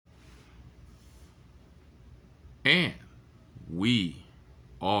And we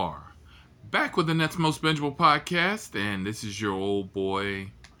are back with the Nets Most Bingeable podcast, and this is your old boy,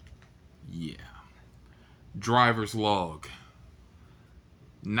 driver's log.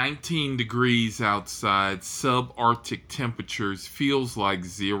 19 degrees outside, subarctic temperatures, feels like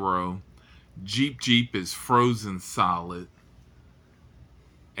zero. Jeep is frozen solid.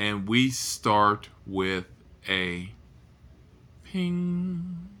 And we start with a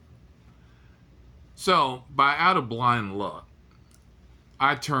ping. So, by out of blind luck,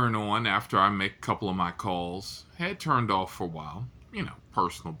 I turn on after I make a couple of my calls. Had turned off for a while.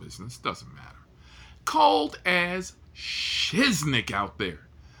 Personal business, doesn't matter. Cold as shiznick out there.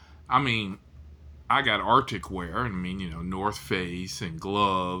 I got Arctic wear. North Face and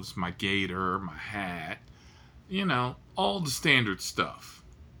gloves, my gaiter, my hat. All the standard stuff.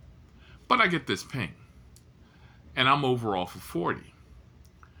 But I get this ping. And I'm over off of 40.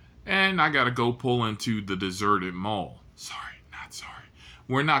 And I gotta go pull into the deserted mall. Sorry, not sorry.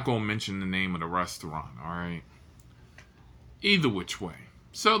 We're not gonna mention the name of the restaurant, alright? Either which way.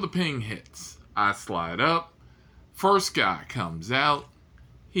 So the ping hits. I slide up. First guy comes out.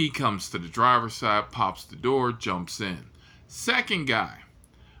 He comes to the driver's side, pops the door, jumps in. Second guy.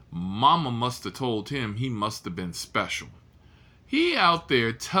 Mama must have told him he must have been special. He out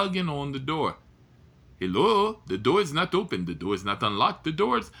there tugging on the door. Hello, the door is not open. The door is not unlocked.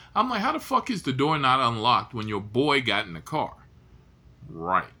 I'm like, how the fuck is the door not unlocked when your boy got in the car?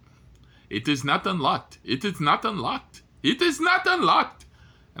 Right. It is not unlocked. It is not unlocked. It is not unlocked.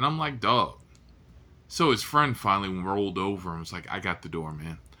 And I'm like, dog. So his friend finally rolled over and was like, I got the door,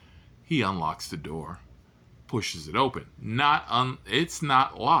 man. He unlocks the door, pushes it open. It's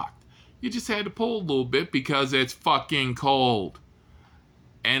not locked. You just had to pull a little bit because it's fucking cold.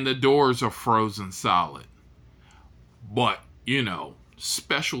 And the doors are frozen solid. But,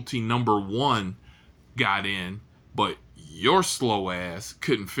 specialty number one got in, but your slow ass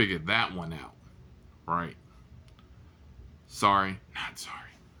couldn't figure that one out. Right? Sorry, not sorry.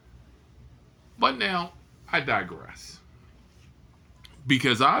 But now, I digress.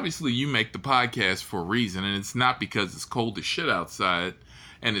 Because obviously you make the podcast for a reason, and it's not because it's cold as shit outside,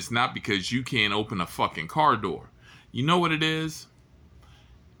 and it's not because you can't open a fucking car door. You know what it is?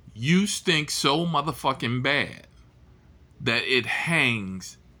 You stink so motherfucking bad that it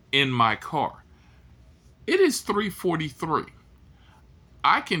hangs in my car. It is 3:43.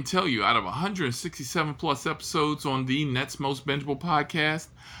 I can tell you, out of 167 plus episodes on the Nets Most Bingeable podcast,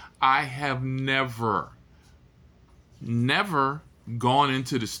 I have never gone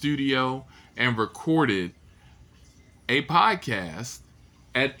into the studio and recorded a podcast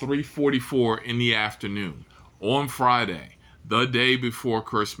at 3:44 in the afternoon on Friday, the day before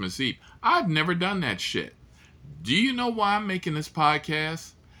Christmas Eve. I've never done that shit. Do you know why I'm making this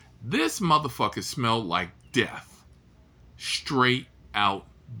podcast? This motherfucker smelled like death. Straight out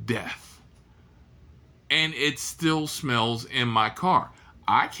death. And it still smells in my car.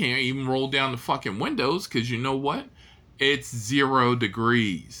 I can't even roll down the fucking windows because you know what? It's 0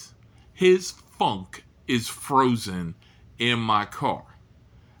 degrees. His funk is frozen in my car.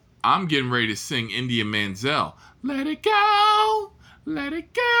 I'm getting ready to sing India Manzel. Let it go, let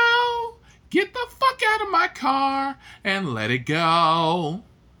it go. Get the fuck out of my car and let it go.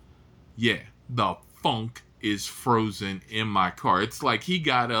 Yeah, the funk is frozen in my car. It's like he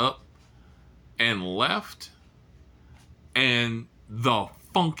got up and left and the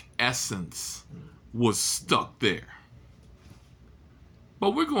funk essence was stuck there.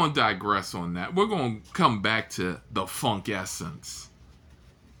 But we're going to digress on that. We're going to come back to the funk essence.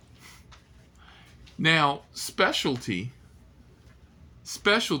 Now, Specialty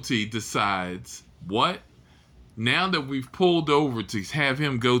decides, what? Now that we've pulled over to have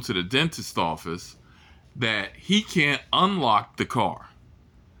him go to the dentist office, that he can't unlock the car.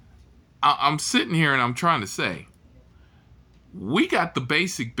 I'm sitting here and I'm trying to say, we got the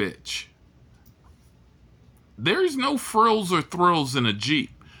basic bitch. There's no frills or thrills in a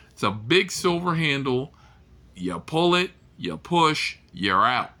Jeep. It's a big silver handle. You pull it, you push, you're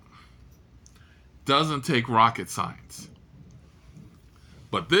out. Doesn't take rocket science.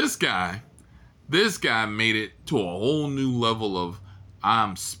 But this guy made it to a whole new level of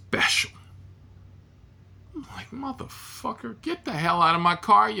I'm special. I'm like, motherfucker, get the hell out of my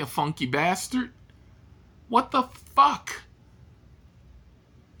car, you funky bastard. What the fuck?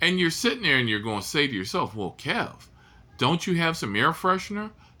 And you're sitting there and you're going to say to yourself, well, Kev, don't you have some air freshener?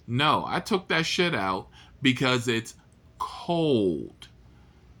 No, I took that shit out because it's cold.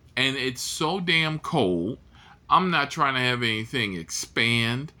 And it's so damn cold, I'm not trying to have anything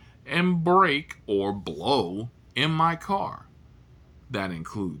expand and break or blow in my car. That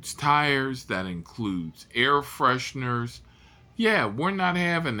includes tires. That includes air fresheners. Yeah, we're not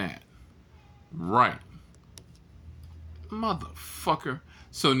having that. Right. Motherfucker.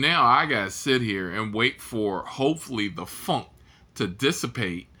 So now I gotta sit here and wait for hopefully the funk to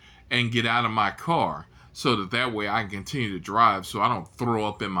dissipate and get out of my car so that way I can continue to drive so I don't throw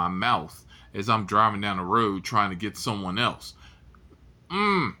up in my mouth as I'm driving down the road trying to get someone else.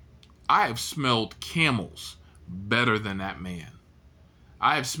 I have smelled camels better than that man.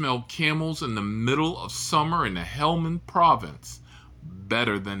 I have smelled camels in the middle of summer in the Helmand province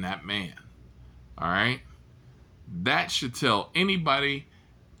better than that man. Alright? That should tell anybody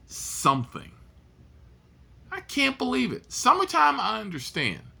something. I can't believe it. Summertime, I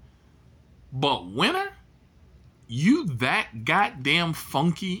understand. But winter? You that goddamn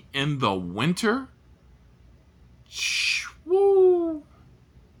funky in the winter? Woo.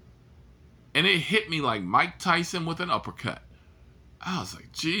 And it hit me like Mike Tyson with an uppercut. I was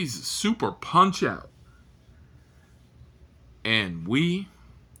like, Jesus, super punch out. And we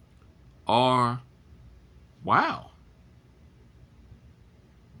are, wow.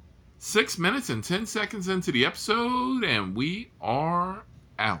 6 minutes and 10 seconds into the episode, and we are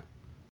out.